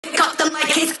up the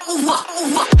mic, it's over.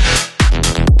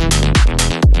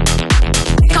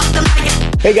 Pick up the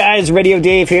mic. Hey guys, Radio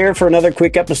Dave here for another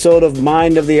quick episode of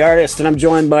Mind of the Artist, and I'm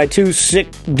joined by two sick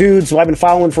dudes who I've been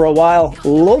following for a while.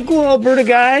 Local Alberta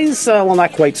guys, well,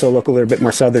 not quite so local, they're a bit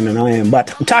more southern than I am,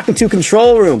 but I'm talking to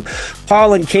Control Room,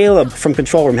 Paul and Caleb from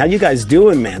Control Room. How you guys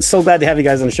doing, man? So glad to have you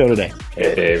guys on the show today.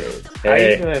 Hey, Dave. How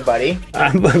you doing, buddy?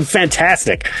 I'm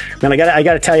fantastic, man. I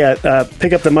gotta tell you,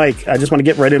 pick up the mic. I just want to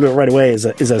get right into it right away. Is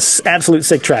a absolute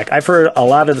sick track. I've heard a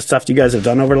lot of the stuff you guys have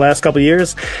done over the last couple of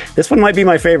years. This one might be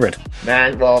my favorite.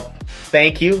 Man, well,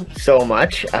 thank you so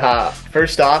much.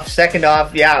 First off, second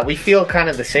off, yeah, we feel kind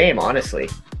of the same, honestly.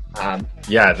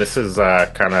 Yeah, this is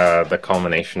kind of the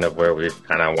culmination of where we've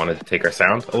kind of wanted to take our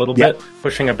sound a little bit,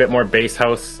 pushing a bit more bass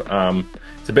house.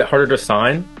 It's a bit harder to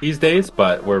sign these days,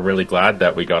 but we're really glad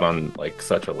that we got on like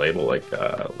such a label like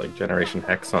Generation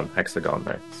Hex on Hexagon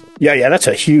there. So. Yeah, that's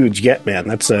a huge get, man.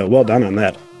 That's well done on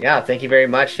that. Yeah, thank you very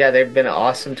much. Yeah, they've been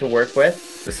awesome to work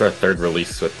with. This is our third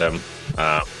release with them,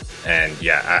 and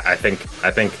yeah, I think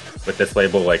with this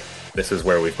label, like, this is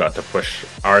where we've got to push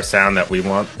our sound that we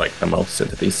want like the most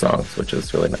into these songs, which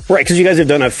is really nice. Right, because you guys have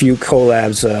done a few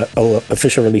collabs,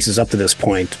 official releases up to this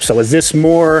point. So is this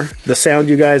more the sound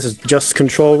you guys is just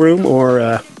Control Room,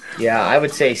 or? Yeah, I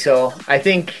would say so. I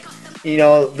think, you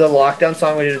know, the Lockdown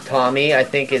song we did with Tommy, I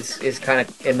think is kind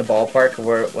of in the ballpark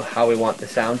of how we want the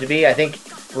sound to be. I think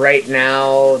right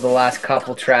now the last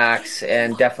couple tracks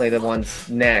and definitely the ones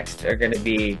next are going to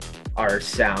be our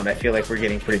sound. I feel like we're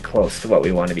getting pretty close to what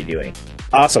we want to be doing.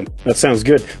 Awesome. That sounds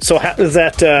good. So how does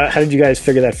that, how did you guys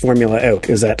figure that formula out?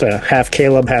 Is that half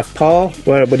Caleb, half Paul?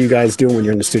 What are you guys doing when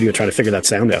you're in the studio trying to figure that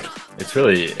sound out? It's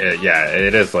really, yeah,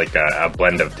 it is like a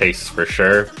blend of tastes for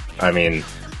sure. I mean,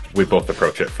 we both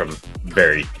approach it from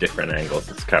very different angles.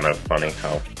 It's kind of funny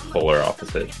how polar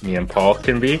opposite me and Paul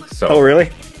can be. So, oh, really?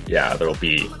 Yeah, there'll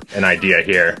be an idea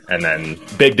here, and then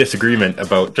big disagreement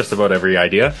about just about every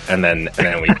idea, and then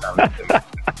we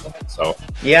so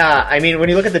yeah, I mean, when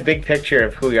you look at the big picture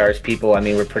of who we are as people, I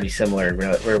mean, we're pretty similar.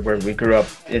 We grew up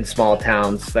in small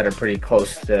towns that are pretty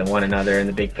close to one another in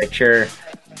the big picture.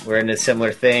 We're into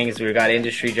similar things. We've got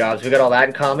industry jobs. We got all that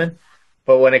in common.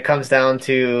 But when it comes down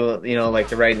to, you know, like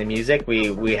the writing the music,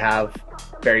 we have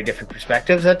very different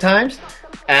perspectives at times.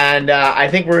 And I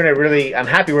think we're in a really, I'm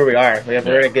happy where we are.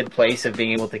 We're in a good place of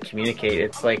being able to communicate.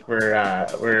 It's like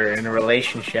we're in a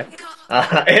relationship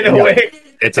in a way.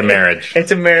 It's a marriage. It's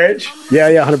a marriage.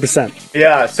 Yeah, 100%.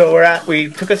 Yeah, so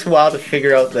we took us a while to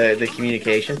figure out the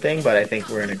communication thing, but I think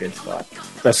we're in a good spot.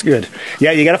 That's good.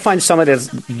 Yeah, you got to find someone that's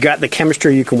got the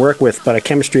chemistry you can work with, but a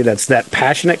chemistry that's that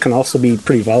passionate can also be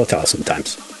pretty volatile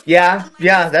sometimes. Yeah,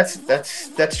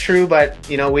 that's true, but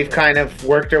you know, we've kind of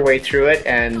worked our way through it,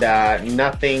 and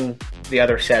nothing the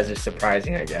other says is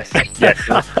surprising, I guess.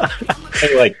 Yeah.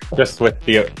 Like, just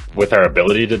with our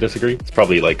ability to disagree, it's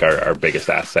probably like our biggest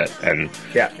asset, and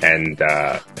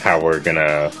how we're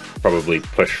gonna probably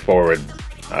push forward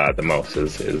the most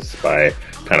is by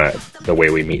kind of the way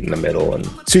we meet in the middle. And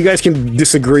so you guys can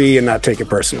disagree and not take it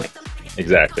personally.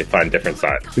 Exactly, find different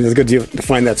sides. It's good to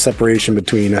find that separation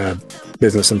between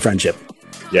business and friendship.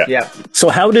 Yeah. So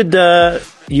how did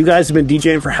you guys have been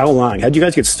DJing for how long? How did you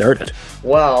guys get started?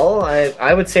 Well,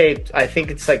 I would say, I think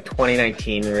it's like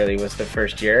 2019 really was the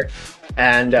first year.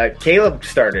 And Caleb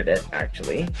started it,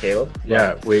 actually. Caleb?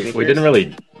 Yeah, we didn't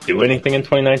really do anything in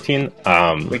 2019.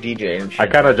 We DJed. I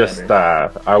kind of just, I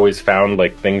always found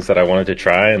like things that I wanted to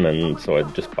try, and then so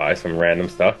I'd just buy some random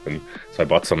stuff. And so I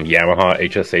bought some Yamaha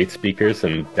HS8 speakers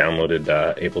and downloaded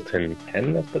Ableton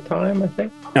 10 at the time, I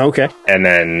think. Okay. And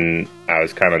then I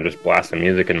was kind of just blasting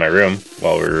music in my room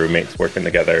while we were roommates working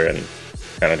together and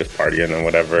kind of just partying and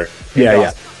whatever.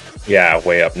 Yeah,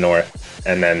 way up north.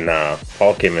 And then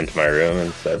Paul came into my room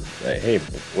and said, "Hey,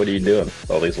 what are you doing with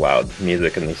all these loud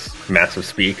music and these massive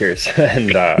speakers?"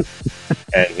 and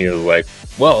he was like,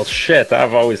 "Well, shit,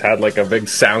 I've always had like a big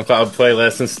SoundCloud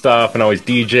playlist and stuff, and always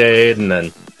DJ'd." And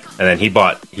then he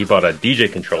bought a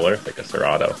DJ controller, like a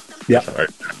Serato. Yeah.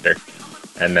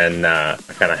 And then I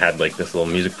kind of had like this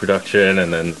little music production,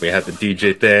 and then we had the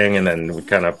DJ thing, and then we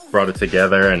kind of brought it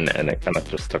together, and it kind of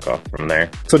just took off from there.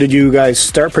 So did you guys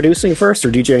start producing first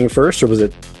or DJing first, or was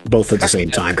it both at the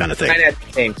same time kind of thing? Kind of at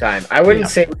the same time. I wouldn't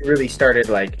say we really started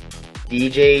like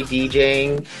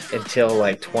DJing until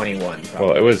like 21. Probably.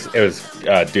 Well, it was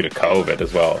due to COVID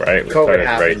as well, right? COVID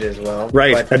happened as well.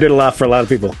 Right. I did a lot for a lot of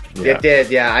people. Yeah. It did,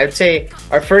 yeah. I'd say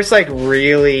our first like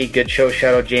really good show,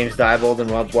 shout out James Diebold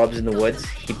and Rob Wubbs in the Woods.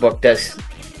 He booked us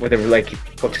he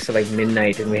booked us at like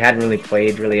midnight, and we hadn't really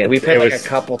played really. We played like a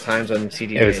couple times on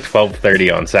CD. It was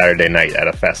 12:30 on Saturday night at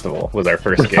a festival. Was our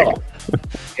first gig.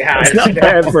 Yeah, it's not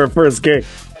bad for a first gig.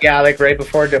 Yeah, like right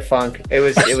before Defunk. It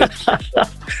was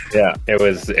Yeah, it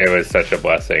was such a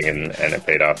blessing, and it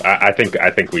paid off. I think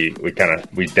we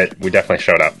definitely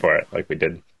showed up for it. Like we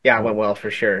did. Yeah, it went well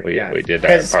for sure. We did that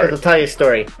Because part. I'll tell you a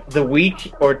story. The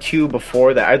week or two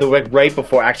before that, or the week right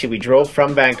before, actually, we drove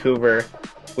from Vancouver.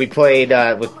 We played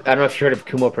with, I don't know if you heard of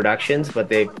Kumo Productions, but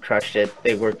they crushed it.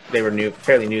 They were new,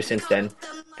 fairly new since then.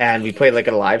 And we played like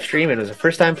a live stream, and it was the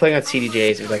first time playing on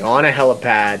CDJs. It was like on a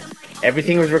helipad.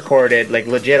 Everything was recorded, like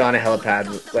legit on a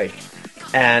helipad, like.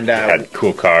 And had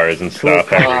cool cars and stuff.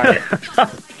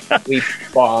 We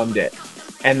bombed it,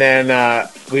 and then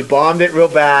we bombed it real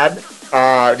bad.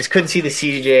 Just couldn't see the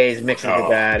CDJs mixing it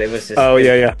bad. It was just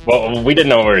yeah. Well, we didn't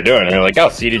know what we were doing. We were like,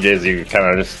 CDJs, you kind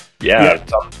of just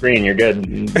it's on the screen, you're good.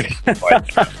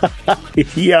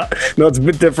 Yeah, no, it's a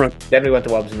bit different. Then we went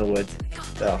to Wubs in the Woods.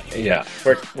 So yeah,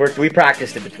 we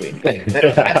practiced in between.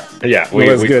 Yeah, it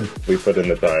was good. We put in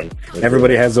the time.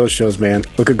 Everybody has those shows, man.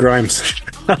 Look at Grimes.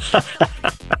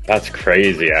 That's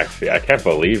crazy, actually. I can't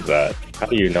believe that. How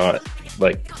do you not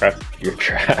prep your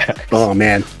tracks? Oh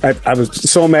man, I was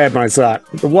so mad when I saw it.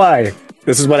 But why?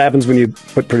 This is what happens when you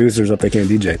put producers up they can't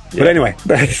DJ. Yeah. But anyway,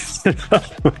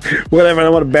 whatever. I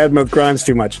don't want to badmouth Grimes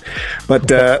too much. But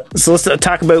so let's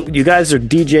talk about, you guys are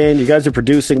DJing, you guys are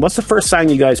producing. What's the first song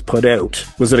you guys put out?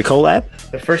 Was it a collab?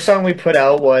 The first song we put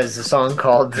out was a song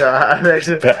called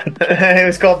it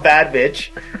was called Bad Bitch.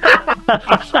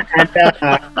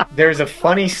 And, there's a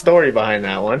funny story behind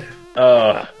that one.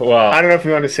 Well, I don't know if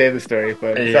you want to say the story,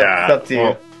 but it's up to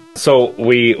you. So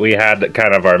we had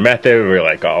kind of our method. We were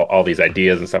like all these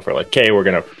ideas and stuff. We're like, okay, we're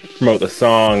gonna promote the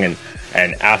song and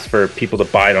ask for people to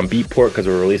buy it on Beatport because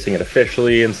we're releasing it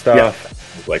officially and stuff.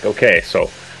 Yeah. Like, okay, so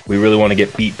we really want to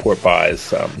get Beatport buys.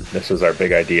 This was our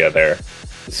big idea there.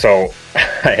 So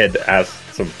I had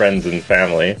asked some friends and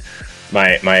family,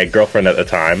 my girlfriend at the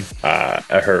time,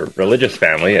 her religious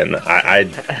family, and I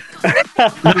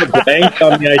blanked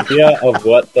on the idea of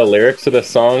what the lyrics of the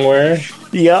song were.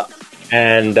 Yeah.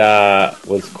 And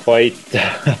was quite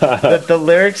the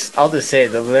lyrics, I'll just say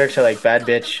the lyrics are like, bad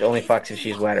bitch only fucks if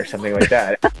she's wet or something like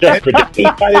that. Just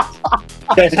ridiculous.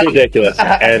 Just ridiculous.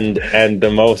 And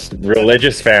the most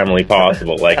religious family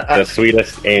possible, like the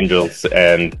sweetest angels.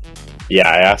 And yeah,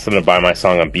 I asked them to buy my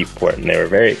song on Beatport, and they were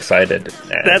very excited.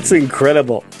 That's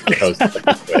incredible. How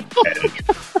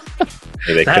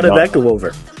did that go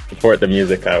over? Support the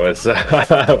music I was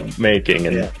making,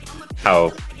 and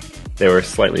how they were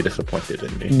slightly disappointed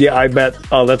in me. Yeah, I bet.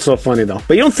 Oh, that's so funny, though.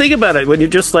 But you don't think about it when you're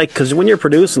just because when you're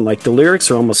producing, the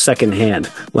lyrics are almost secondhand.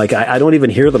 I don't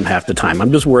even hear them half the time.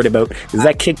 I'm just worried about, is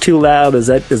that kick too loud? Is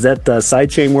that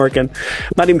sidechain working?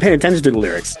 I'm not even paying attention to the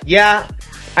lyrics. Yeah,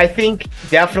 I think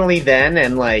definitely then,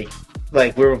 and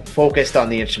we're focused on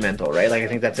the instrumental, right? I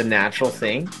think that's a natural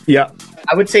thing. Yeah.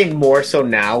 I would say more so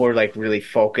now we're really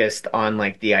focused on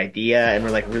the idea, and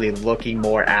we're really looking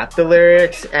more at the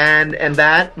lyrics and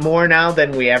that more now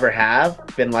than we ever have.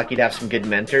 Been lucky to have some good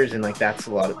mentors, and that's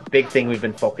a lot of big thing we've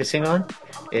been focusing on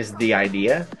is the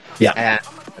idea. Yeah. And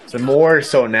so more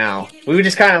so now we would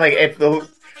just kind of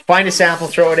find a sample,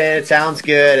 throw it in, it sounds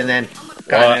good, and then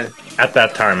kind of at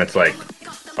that time it's like,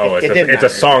 oh, it's a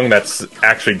song that's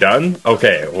actually done?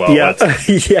 Okay, well, yeah,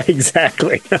 yeah,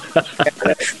 exactly.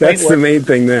 That's the main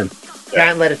thing then.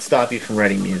 Can't let it stop you from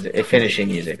writing music, finishing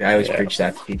music. I always preach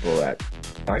that to people that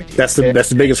talk to you. That's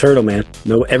the biggest hurdle, man.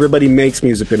 No, everybody makes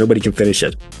music, but nobody can finish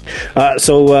it.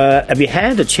 So, have you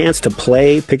had a chance to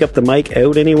pick up the mic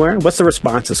out anywhere? What's the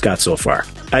response it's got so far?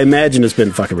 I imagine it's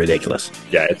been fucking ridiculous.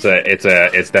 Yeah,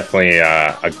 it's definitely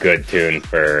a good tune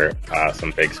for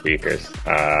some big speakers.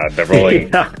 The rolling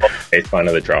bass line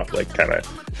of the drop kind of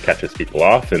catches people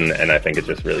off, and I think it's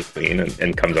just really clean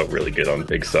and comes out really good on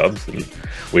big subs, and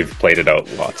we've played it out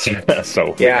lots.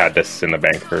 So we had this in the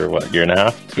bank for year and a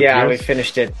half? Yeah, we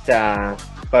finished it about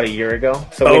a year ago.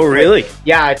 So really?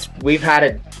 We've had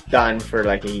it done for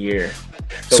a year.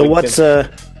 So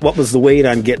what was the wait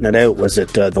on getting it out? Was it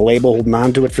the label holding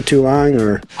on to it for too long,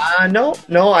 or?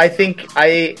 No. I think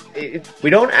we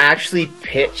don't actually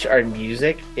pitch our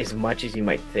music as much as you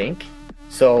might think.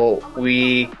 So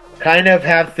we kind of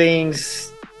have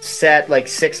things set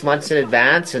 6 months in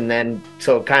advance, and then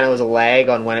so it kind of was a lag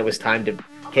on when it was time to,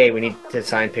 okay, we need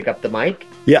to pick up the mic.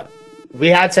 Yeah. We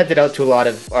had sent it out to a lot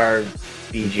of our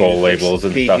Bowl labels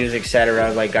and stuff,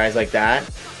 etc., guys like that,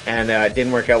 and it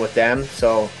didn't work out with them.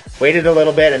 So waited a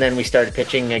little bit, and then we started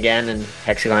pitching again, and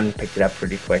Hexagon picked it up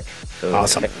pretty quick. So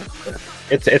awesome.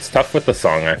 It's tough with the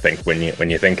song, I think, when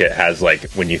you think it has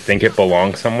when you think it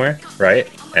belongs somewhere, right?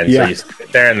 And so you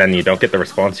sit there and then you don't get the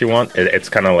response you want. It's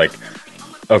kind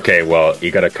of okay, well,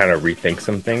 you got to kind of rethink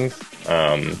some things.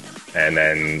 And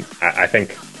then I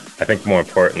think I think more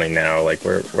importantly now, like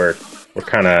we're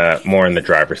kind of more in the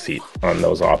driver's seat on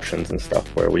those options and stuff,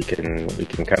 where we can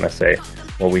kind of say,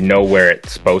 well, we know where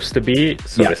it's supposed to be,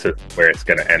 so this is where it's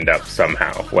going to end up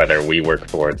somehow, whether we work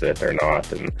towards it or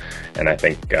not. And I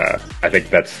think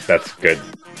that's good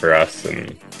for us,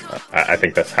 and I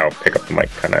think that's how Pick Up the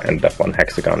Mic kind of ended up on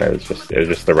Hexagon. It was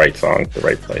just the right song, the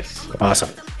right place. Awesome,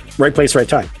 right place, right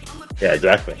time. Yeah,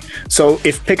 exactly. So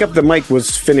if Pick Up the Mic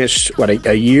was finished, what,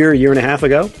 a year and a half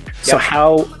ago? So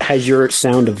how has your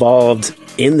sound evolved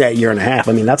in that year and a half?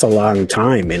 I mean, that's a long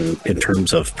time in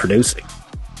terms of producing.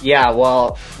 Yeah,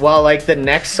 well, like the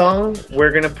next song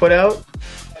we're going to put out,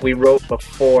 we wrote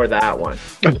before that one.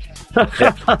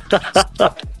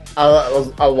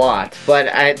 a lot.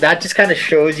 But that just kind of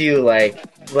shows you, like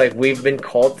we've been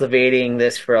cultivating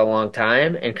this for a long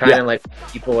time, and kind of like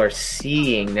people are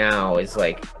seeing now is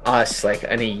like us, like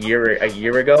a year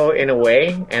ago in a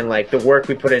way, and like the work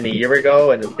we put in a year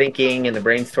ago, and the thinking and the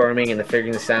brainstorming and the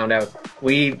figuring the sound out.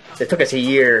 It took us a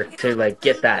year to like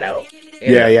get that out.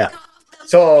 Yeah.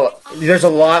 So there's a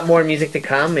lot more music to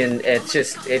come, and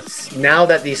it's now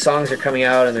that these songs are coming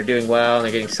out and they're doing well and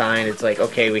they're getting signed, it's like,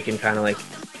 okay, we can kind of like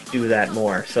do that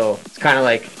more. So it's kind of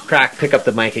like Pick Up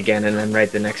the Mic again, and then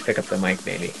write the next Pick Up the Mic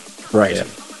maybe. Right. Yeah.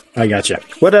 I gotcha.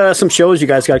 What some shows you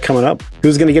guys got coming up?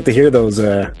 Who's going to get to hear those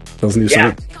new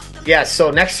songs? Yeah,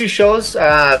 so next 2 shows.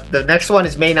 The next one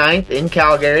is May 9th in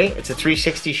Calgary. It's a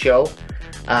 360 show.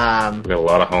 We got a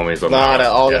lot of homies on the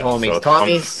homies. So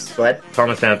Tommy's, go ahead.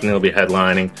 Thomas Anthony will be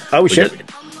headlining. Oh, shit.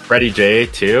 Freddie J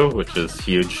too, which is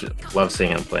huge. Love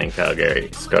seeing him playing Calgary.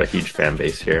 He's got a huge fan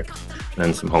base here. And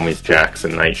then some homies, Jax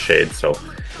and Nightshade. So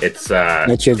it's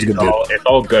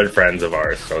all good friends of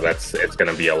ours. So it's going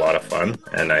to be a lot of fun,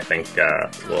 and I think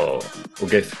we'll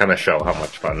get to kind of show how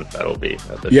much fun that'll be.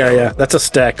 Yeah. That's a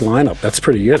stacked lineup. That's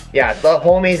pretty good. Yeah, the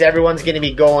homies, everyone's going to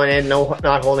be going in,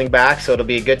 not holding back. So it'll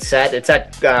be a good set. It's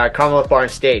at Commonwealth Bar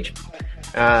and Stage.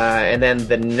 And then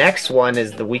the next one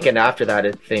is the weekend after that.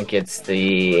 I think it's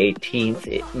the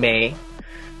 18th, May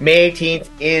 18th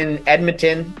in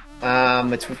Edmonton.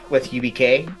 It's with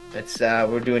UBK. It's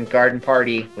we're doing Garden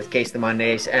Party with Case the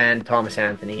Mondays and Thomas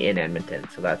Anthony in Edmonton.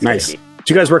 So that's nice. Do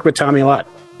you guys work with Tommy a lot?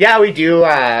 Yeah, we do.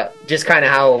 Just kind of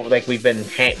how like we've been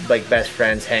like best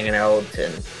friends, hanging out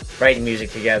and writing music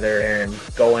together and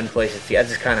going places. That's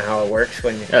just kind of how it works.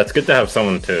 It's good to have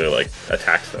someone to like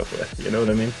attack stuff with. You know what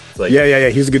I mean? It's like, yeah.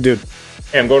 He's a good dude.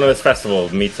 Hey, I'm going to this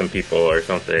festival, meet some people or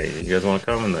something. You guys want to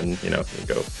come? And then you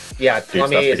go. Yeah, do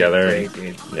Tommy stuff is together. Great,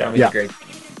 dude. Tommy's great.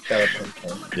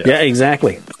 Yeah,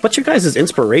 exactly. What's your guys'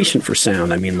 inspiration for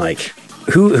sound? I mean, like,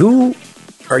 who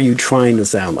are you trying to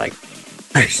sound like?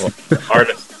 Well,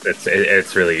 artists,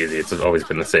 it's really easy. It's always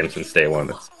been the same since day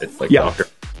one. It's like Dr.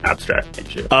 Abstract and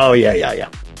shit. Oh yeah.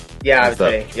 Yeah, I would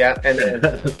say and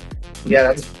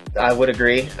then, I would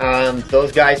agree.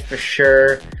 Those guys for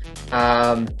sure.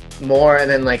 More, and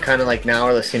then like kind of like now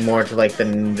we're listening more to like the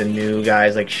new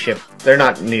guys like Ship. They're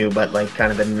not new, but like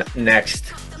kind of the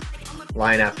next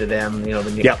line after them, the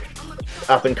new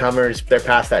up and comers. They're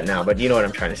past that now, but you know what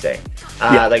I'm trying to say.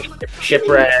 Like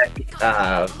Shipwreck,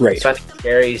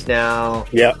 Gary's now.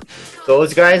 Yeah,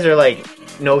 those guys are like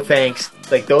no thanks.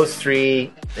 Like those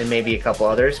 3 and maybe a couple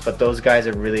others, but those guys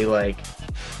are really like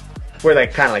we're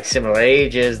like kind of like similar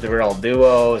ages. We're all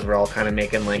duos. We're all kind of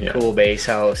making like cool bass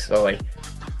house. So like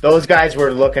those guys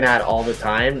we're looking at all the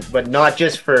time, but not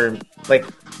just for like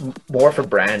more for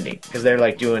branding, because they're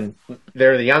like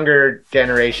they're the younger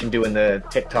generation doing the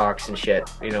TikToks and shit,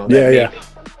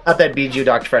 not that Bijou,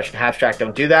 Dr. Fresh and Half-Track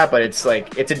don't do that, but it's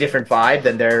like it's a different vibe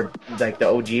than they're like the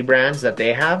OG brands that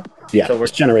they have. So we're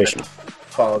generational,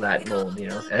 follow that mold,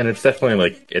 and it's definitely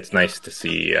like it's nice to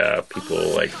see people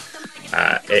like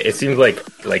it seems like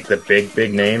the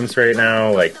big names right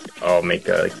now like all make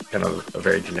a kind of a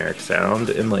very generic sound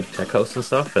in like tech house and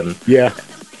stuff, and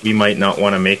we might not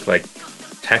want to make like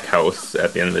tech house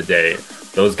at the end of the day.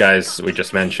 Those guys we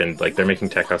just mentioned, like they're making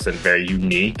tech house in very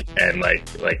unique and like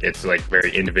it's like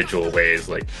very individual ways,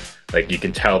 like you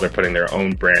can tell they're putting their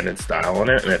own brand and style on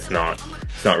it, and it's not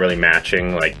really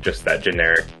matching like just that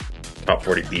generic top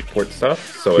 40 Beatport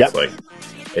stuff. So it's like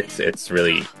it's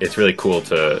really cool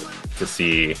to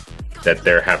see that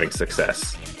they're having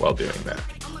success while doing that.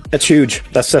 That's huge.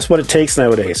 That's what it takes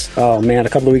nowadays. Oh man, a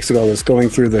couple of weeks ago I was going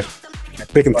through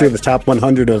picking through the top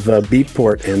 100 of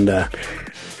Beatport, and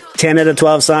 10 out of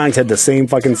 12 songs had the same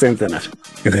fucking synth in it.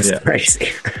 It was crazy.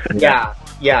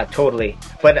 Yeah, totally.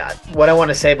 But what I want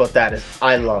to say about that is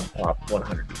I love top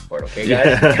 100 Beatport, okay,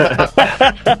 guys?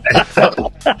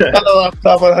 I love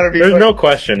top 100 Beatport. There's no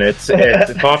question. It's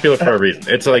popular for a reason.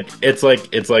 It's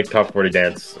like top 40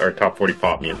 dance or top 40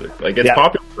 pop music. Like it's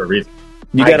popular for a reason.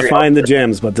 You got to find the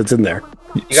gems, but it's in there.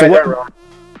 You So guys what, are wrong.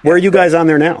 where are you guys on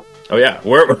there now? Oh yeah,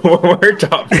 we're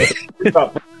top.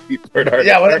 top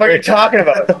Yeah, what the fuck are you talking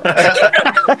about?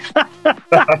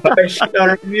 They're shitting on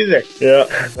our music. Yeah,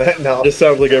 No. just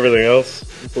sounds like everything else,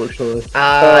 unfortunately.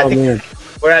 I Oh, think man.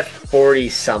 we're at 40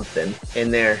 something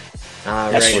in there.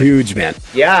 That's right. huge, man.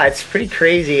 Yeah, it's pretty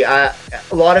crazy. A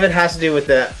lot of it has to do with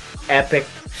the epic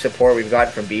support we've got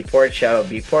from Beatport. Shout out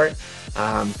Beatport.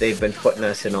 They've been putting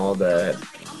us in all the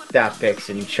stat picks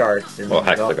and charts. And Well,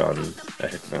 Hexagon's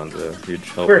a huge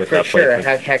help for with that sure.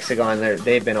 placement. Hexagon,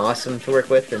 they've been awesome to work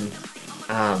with, and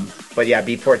but yeah,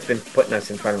 Beatport's been putting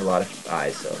us in front of a lot of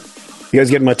eyes. So You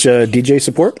guys get much DJ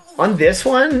support? on this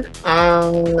one,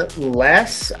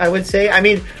 less, I would say. I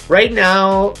mean, right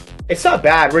now it's not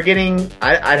bad. We're getting.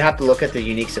 I'd have to look at the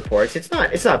unique supports. It's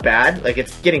not bad. Like,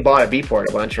 it's getting bought at Beatport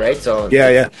a bunch, right? So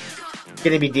Yeah. it's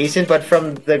gonna be decent. But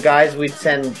from the guys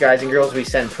and girls we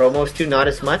send promos to, not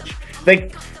as much.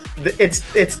 Like,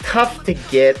 it's tough to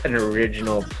get an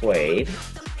original played.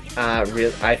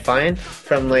 I find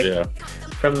from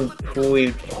from who we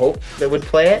hope that would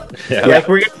play it. Yeah. Like,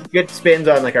 we're getting good spins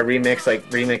on like our remix, like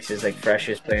remixes, like Fresh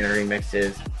is playing our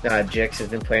remixes. Jix has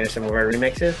been playing some of our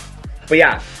remixes. But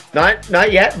yeah,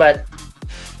 not yet, but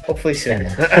hopefully soon.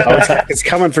 It's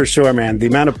coming for sure, man. The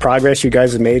amount of progress you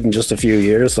guys have made in just a few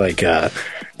years, like,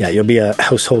 you'll be a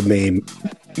household name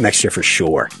next year for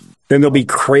sure. Then they'll be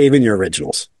craving your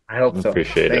originals. I hope so.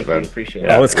 Appreciate it, man. Appreciate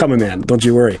Yeah. Oh, it's coming, man. Don't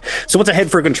you worry. So what's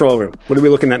ahead for Control Room? What are we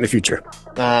looking at in the future?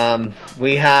 it.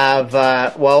 We have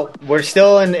we're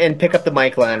still in pick up the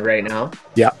mic land right now.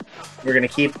 Yeah. We're gonna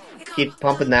keep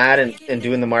pumping that and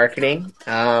doing the marketing.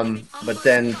 But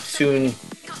then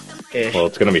soon-ish, Well,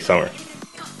 it's gonna be summer.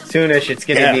 it's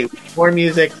gonna be more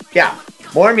music. Yeah,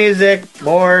 more music,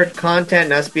 more content,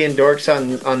 and us being dorks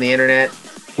on the internet.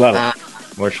 Love it.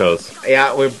 More shows.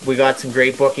 Yeah, we got some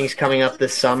great bookings coming up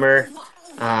this summer.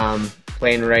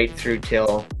 Playing right through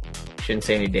till, shouldn't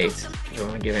say any dates. I don't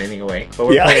want to give anything away. But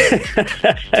we're playing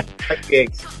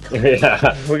gigs.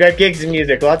 Yeah. We got gigs and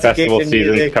music. Lots Festival of gigs and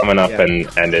season's music. coming up, Yeah.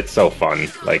 and it's so fun.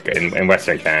 Like in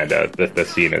Western Canada, the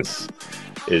scene is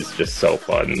just so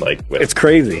fun. Like with It's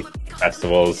crazy.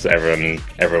 festivals, everyone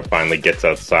finally gets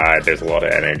outside. There's a lot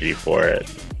of energy for it.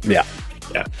 Yeah.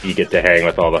 Yeah, you get to hang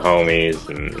with all the homies,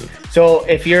 and So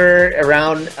if you're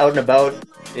around, out and about,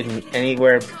 in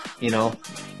anywhere,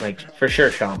 like, for sure,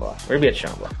 Shambhala. We're gonna be at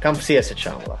Shambhala. Come see us at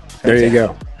Shambhala. There you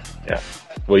go. yeah.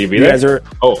 Will you be You there? guys are...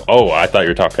 Oh, I thought you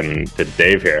were talking to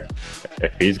Dave here.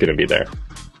 If he's gonna be there,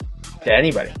 To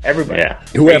anybody, everybody. yeah.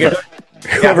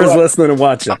 Whoever's listening and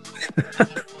watching.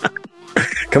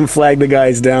 Come flag the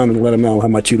guys down and let them know how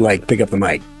much you like. Pick up the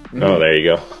mic. Oh, there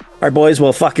you go. All right, boys.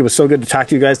 Well, fuck, it was so good to talk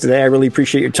to you guys today. I really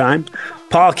appreciate your time.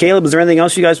 Paul, Caleb, is there anything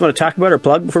else you guys want to talk about or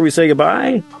plug before we say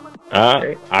goodbye?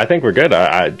 I think we're good.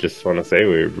 I just want to say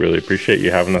we really appreciate you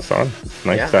having us on. It's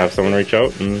nice to have someone reach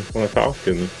out and want to talk,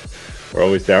 and we're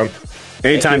always down.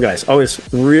 Anytime, guys. Always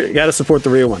got to support the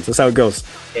real ones. That's how it goes.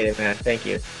 Hey, man. Thank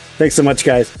you. Thanks so much,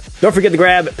 guys. Don't forget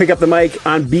to pick up the mic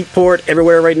on Beatport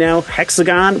everywhere right now.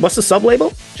 Hexagon. What's the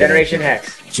sub-label? Generation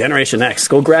Hex. Generation Hex.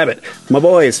 Go grab it. My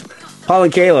boys, Paul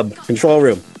and Caleb, Control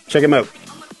Room. Check them out.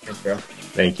 Thanks, bro.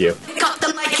 Thank you.